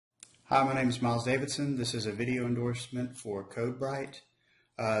Hi, my name is Miles Davidson. This is a video endorsement for CodeBright.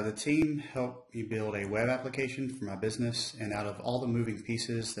 The team helped me build a web application for my business, and out of all the moving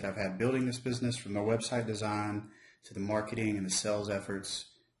pieces that I've had building this business, from the website design to the marketing and the sales efforts,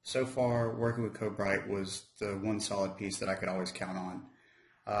 so far working with CodeBright was the one solid piece that I could always count on.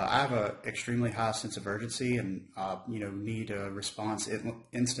 I have an extremely high sense of urgency and need a response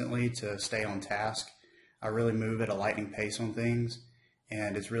instantly to stay on task. I really move at a lightning pace on things,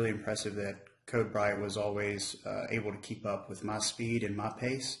 and it's really impressive that CodeBright was always able to keep up with my speed and my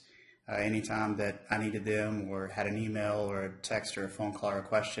pace. Anytime that I needed them or had an email or a text or a phone call or a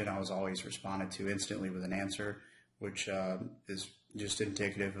question, I was always responded to instantly with an answer, which is just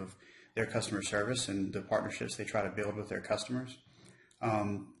indicative of their customer service and the partnerships they try to build with their customers.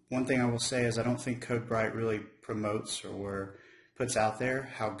 One thing I will say is I don't think CodeBright really promotes or puts out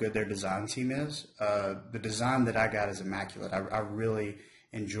there how good their design team is. The design that I got is immaculate. I really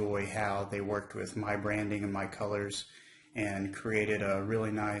enjoy how they worked with my branding and my colors and created a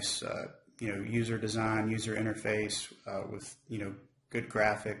really nice user design, user interface with good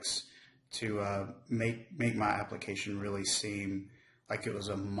graphics to make my application really seem like it was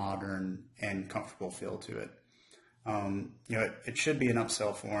a modern and comfortable feel to it. It should be an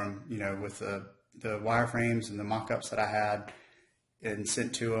upsell for them, with the wireframes and the mock-ups that I had and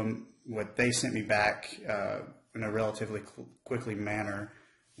sent to them. What they sent me back in a relatively quickly manner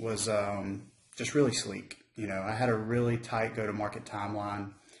was just really sleek. I had a really tight go-to-market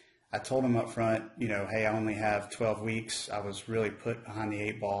timeline. I told them up front, hey, I only have 12 weeks. I was really put behind the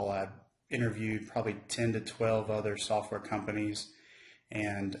 8 ball. I interviewed probably 10 to 12 other software companies,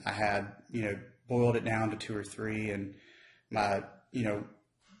 and I had, boiled it down to 2 or 3, and my,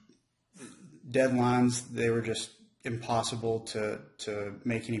 deadlines, they were just impossible to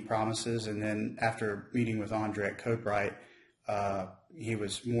make any promises. And then after meeting with Andre at CodeBright, he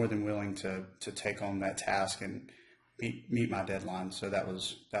was more than willing to take on that task and meet my deadline. So that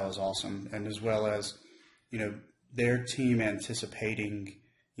was awesome. And as well as, their team anticipating,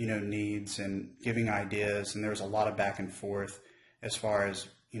 needs and giving ideas. And there was a lot of back and forth as far as,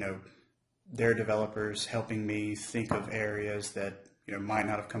 their developers helping me think of areas that, might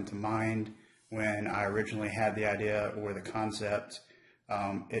not have come to mind when I originally had the idea or the concept.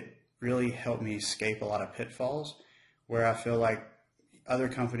 It really helped me escape a lot of pitfalls where I feel like other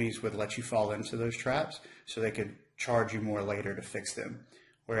companies would let you fall into those traps so they could charge you more later to fix them.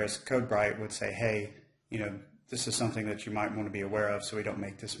 Whereas CodeBright would say, hey, this is something that you might want to be aware of so we don't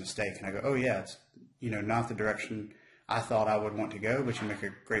make this mistake. And I go, oh yeah, it's, not the direction I thought I would want to go, but you make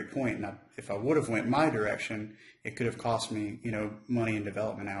a great point. And if I would have went my direction, it could have cost me, money and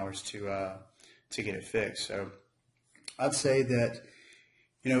development hours to get it fixed. So I'd say that,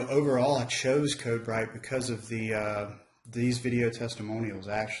 overall I chose CodeBright because of these video testimonials,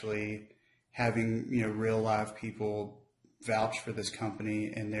 actually having, real live people vouch for this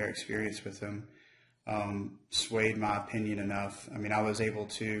company and their experience with them swayed my opinion enough. I mean, I was able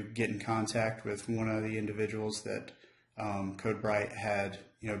to get in contact with one of the individuals that CodeBright had,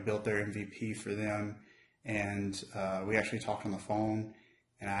 built their MVP for them, and we actually talked on the phone,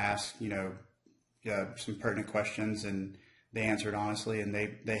 and I asked, some pertinent questions, and they answered honestly, and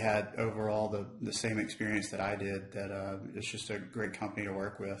they had overall the same experience that I did, that it's just a great company to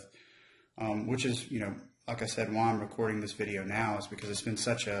work with, which is, like I said, why I'm recording this video now is because it's been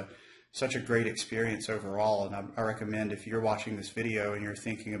such a great experience overall. And I recommend, if you're watching this video and you're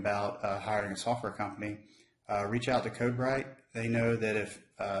thinking about hiring a software company, reach out to CodeBright. They know that if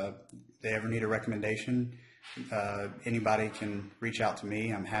they ever need a recommendation, anybody can reach out to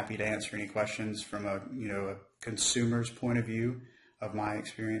me. I'm happy to answer any questions from a consumer's point of view of my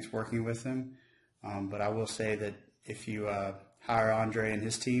experience working with them. But I will say that if you hire Andre and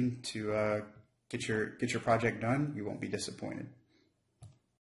his team to get your project done, you won't be disappointed.